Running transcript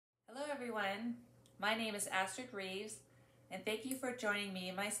everyone. My name is Astrid Reeves, and thank you for joining me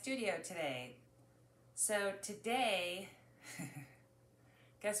in my studio today. So today,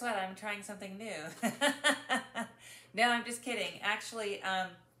 guess what? I'm trying something new. No, I'm just kidding. Actually,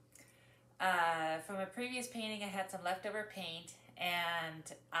 from a previous painting, I had some leftover paint, and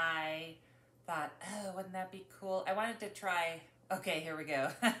I thought, oh, wouldn't that be cool? I wanted to try, okay, here we go.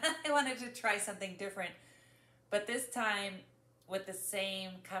 I wanted to try something different, but this time with the same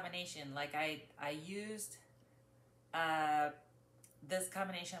combination. Like I used this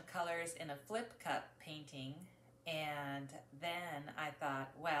combination of colors in a flip cup painting, and then I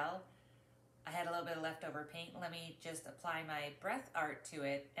thought, well, I had a little bit of leftover paint. Let me just apply my breath art to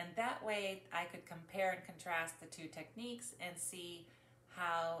it, and that way I could compare and contrast the two techniques and see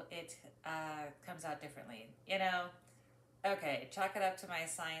how it comes out differently. You know, okay, chalk it up to my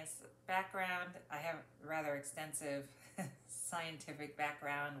science background. I have a rather extensive scientific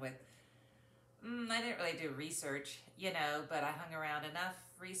background with, I didn't really do research, you know, but I hung around enough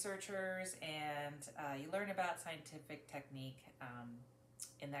researchers, and you learn about scientific technique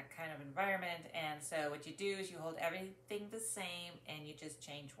in that kind of environment. And so what you do is you hold everything the same and you just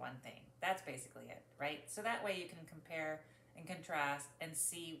change one thing. That's basically it, right? So that way you can compare and contrast and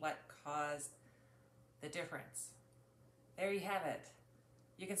see what caused the difference. There you have it.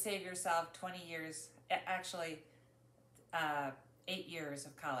 You can save yourself 20 years, actually 8 years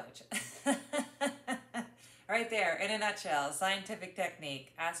of college. Right there, in a nutshell, scientific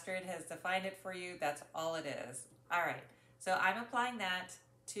technique. Astrid has defined it for you. That's all it is. All right, so I'm applying that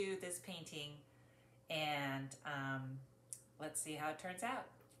to this painting, and let's see how it turns out.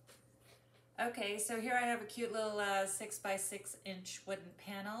 Okay, so here I have a cute little 6 by 6 inch wooden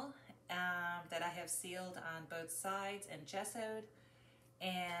panel that I have sealed on both sides and gessoed,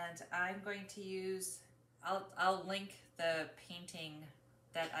 and I'm going to use, I'll link the painting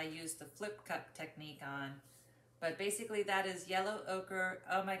that I used the flip cup technique on, but basically that is Yellow Ochre.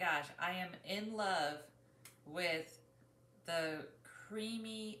 Oh my gosh, I am in love with the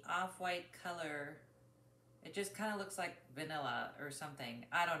creamy off-white color. It just kind of looks like vanilla or something.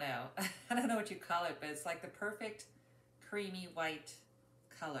 I don't know. I don't know what you call it, but it's like the perfect creamy white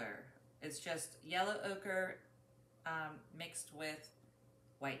color. It's just yellow ochre mixed with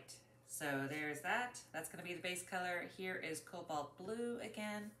white. So there's that. That's going to be the base color. Here is Cobalt Blue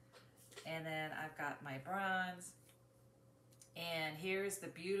again. And then I've got my bronze. And here's the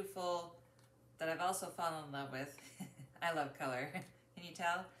beautiful that I've also fallen in love with. I love color. Can you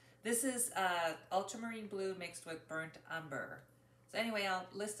tell? This is Ultramarine Blue mixed with Burnt Umber. So anyway, I'll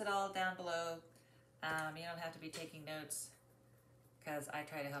list it all down below. You don't have to be taking notes because I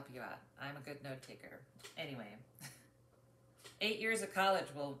try to help you out. I'm a good note taker. Anyway. 8 years of college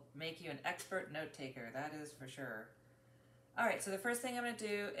will make you an expert note taker, that is for sure. All right, so the first thing I'm going to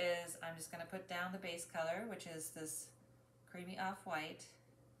do is I'm just going to put down the base color, which is this creamy off-white.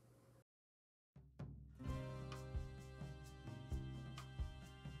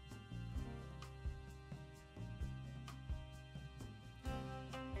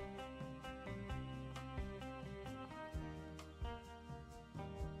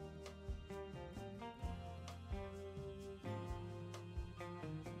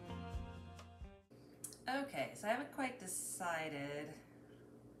 Okay, so I haven't quite decided.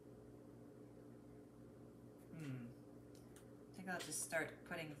 I think I'll just start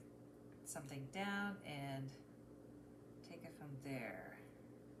putting something down and take it from there.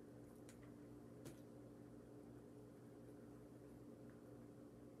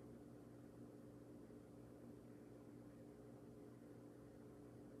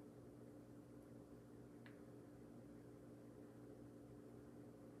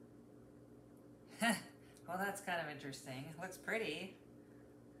 Well, that's kind of interesting. It looks pretty.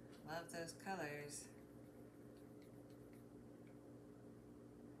 Love those colors.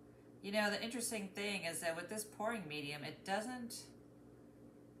 You know, the interesting thing is that with this pouring medium, it doesn't...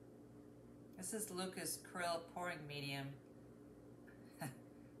 This is Lukas cryl pouring medium. I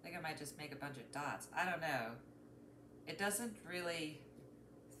think I might just make a bunch of dots. I don't know. It doesn't really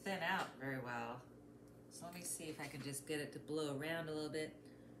thin out very well. So let me see if I can just get it to blow around a little bit.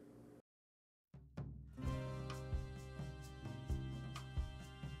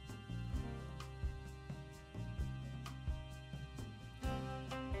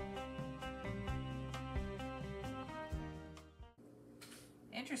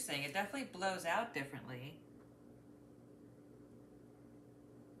 Interesting, it definitely blows out differently.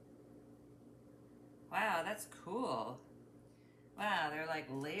 Wow, that's cool. Wow, they're like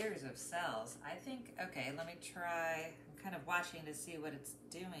layers of cells. I think, okay, let me try. I'm kind of watching to see what it's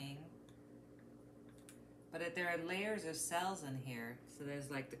doing. But there are layers of cells in here. So there's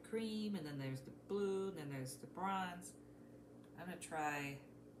like the cream, and then there's the blue, and then there's the bronze. I'm gonna try.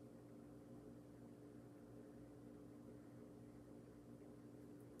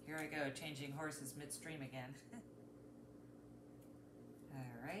 Here I go, changing horses midstream again.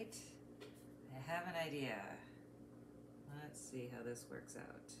 All right, I have an idea. Let's see how this works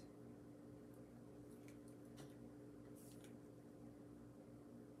out.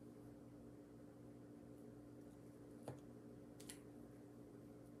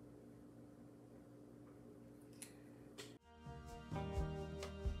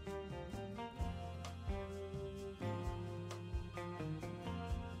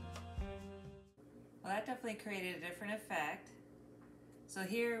 Well, that definitely created a different effect. So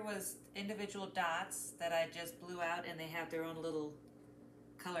here was individual dots that I just blew out, and they have their own little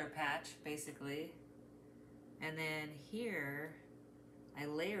color patch, basically. And then here, I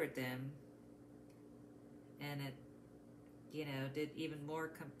layered them, and it, you know, did even more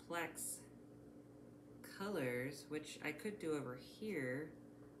complex colors, which I could do over here.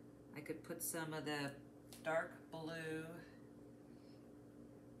 I could put some of the dark blue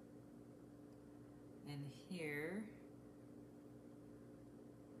in here.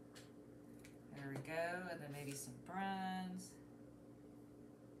 There we go, and then maybe some bronze.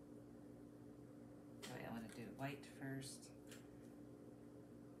 Oh wait, I want to do white first.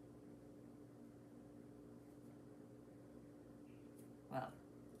 Well,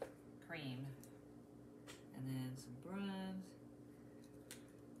 cream, and then some bronze.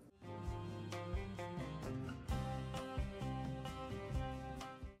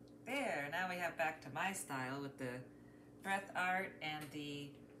 There, now we have back to my style with the breath art and the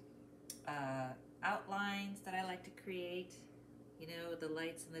outlines that I like to create, you know, the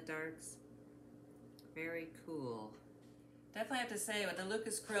lights and the darks. Very cool. Definitely have to say, with the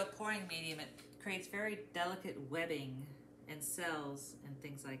Lukas cryl pouring medium, it creates very delicate webbing and cells and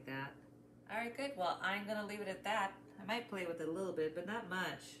things like that. All right, good. Well, I'm gonna leave it at that. I might play with it a little bit, but not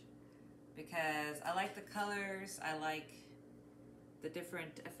much, because I like the colors. I like the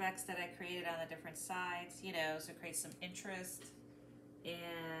different effects that I created on the different sides, you know, so it creates some interest.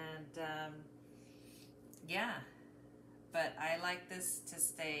 And yeah, but I like this to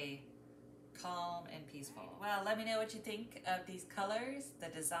stay calm and peaceful. Well, let me know what you think of these colors, the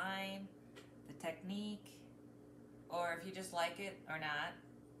design, the technique, or if you just like it or not,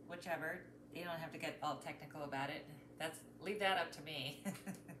 whichever. You don't have to get all technical about it. Leave that up to me.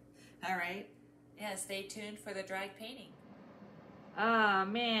 All right. Yeah, stay tuned for the dry painting. Ah,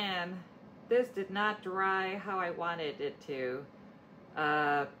 man, this did not dry how I wanted it to.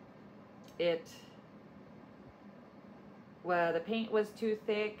 Well, the paint was too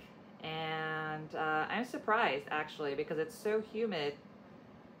thick, and I'm surprised actually, because it's so humid,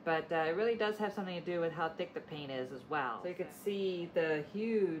 but it really does have something to do with how thick the paint is as well. So you can see the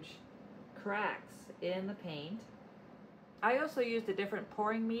huge cracks in the paint. I also used a different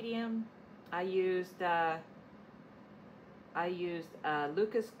pouring medium. I used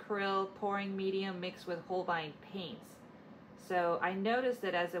Lukas cryl pouring medium mixed with Holbein paints. So I noticed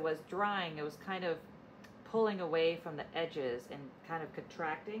that as it was drying, it was kind of pulling away from the edges and kind of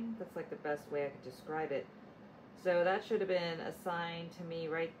contracting. That's like the best way I could describe it. So that should have been a sign to me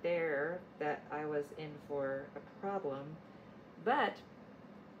right there that I was in for a problem. But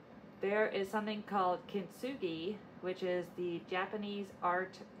there is something called Kintsugi, which is the Japanese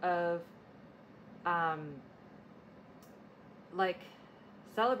art of like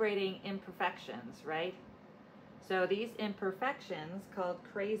celebrating imperfections, right? So these imperfections, called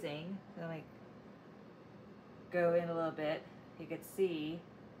crazing, let me go in a little bit, you could see,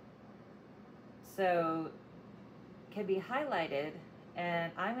 so can be highlighted,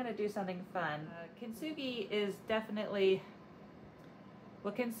 and I'm going to do something fun. Kintsugi is definitely,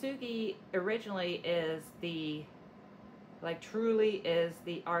 well, Kintsugi originally is the, like truly is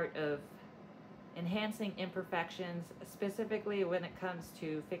the art of enhancing imperfections, specifically when it comes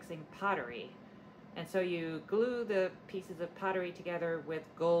to fixing pottery. And so you glue the pieces of pottery together with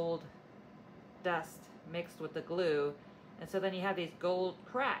gold dust mixed with the glue, and so then you have these gold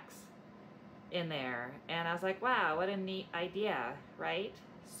cracks in there. And I was like, wow, what a neat idea, right?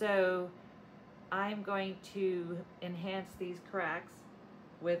 So I'm going to enhance these cracks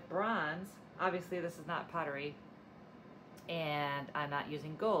with bronze. Obviously this is not pottery, and I'm not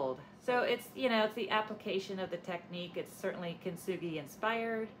using gold. So it's, you know, it's the application of the technique. It's certainly Kintsugi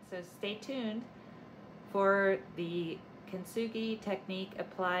inspired. So stay tuned for the Kintsugi technique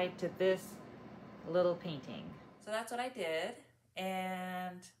applied to this little painting. So that's what I did,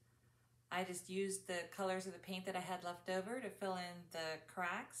 and I just used the colors of the paint that I had left over to fill in the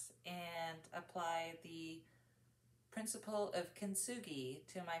cracks and apply the principle of Kintsugi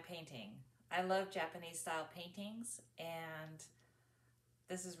to my painting. I love Japanese style paintings, and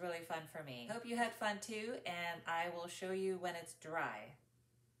this is really fun for me. Hope you had fun too, and I will show you when it's dry.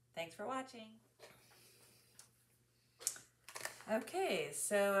 Thanks for watching. Okay,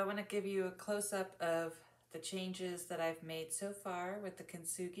 so I want to give you a close-up of the changes that I've made so far with the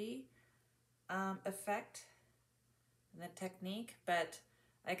Kintsugi effect and the technique, but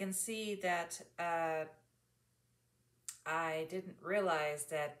I can see that I didn't realize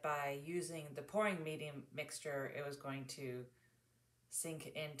that by using the pouring medium mixture, it was going to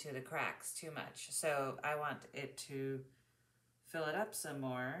sink into the cracks too much. So I want it to fill it up some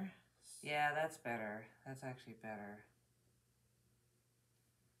more. Yeah, that's better. That's actually better.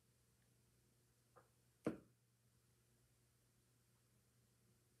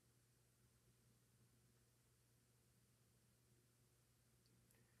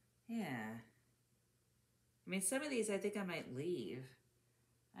 Yeah. I mean, some of these I think I might leave.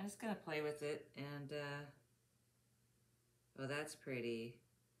 I'm just gonna play with it and, oh, that's pretty.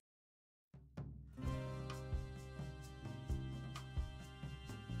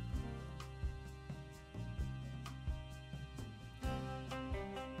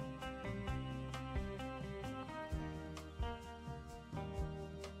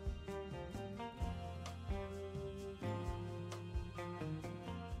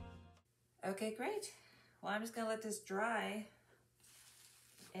 Okay, great. Well, I'm just gonna let this dry,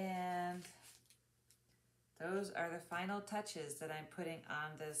 and those are the final touches that I'm putting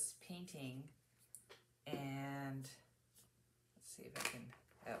on this painting. And let's see if I can,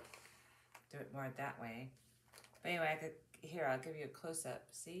 do it more that way. But anyway, here, I'll give you a close-up.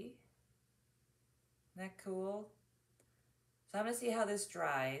 See? Isn't that cool? So I'm gonna see how this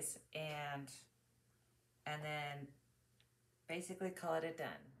dries, and then basically call it done.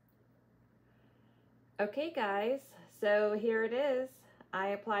 Okay guys, so here it is. I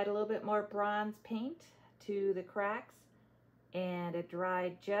applied a little bit more bronze paint to the cracks, and it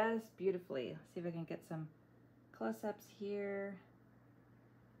dried just beautifully. Let's see if I can get some close-ups here.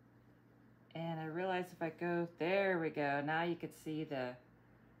 And I realized if I go, there we go. Now you can see the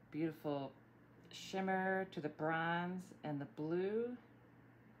beautiful shimmer to the bronze and the blue,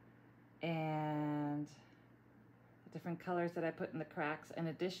 and the different colors that I put in the cracks in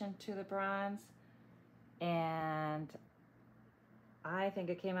addition to the bronze. And I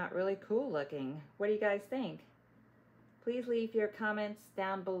think it came out really cool looking. What do you guys think? Please leave your comments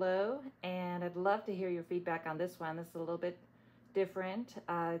down below, and I'd love to hear your feedback on this one. This is a little bit different,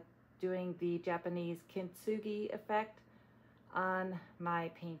 doing the Japanese Kintsugi effect on my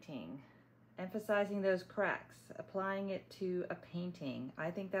painting. Emphasizing those cracks, applying it to a painting.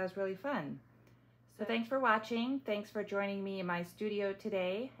 I think that was really fun. So thanks for watching. Thanks for joining me in my studio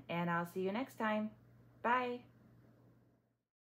today, and I'll see you next time. Bye.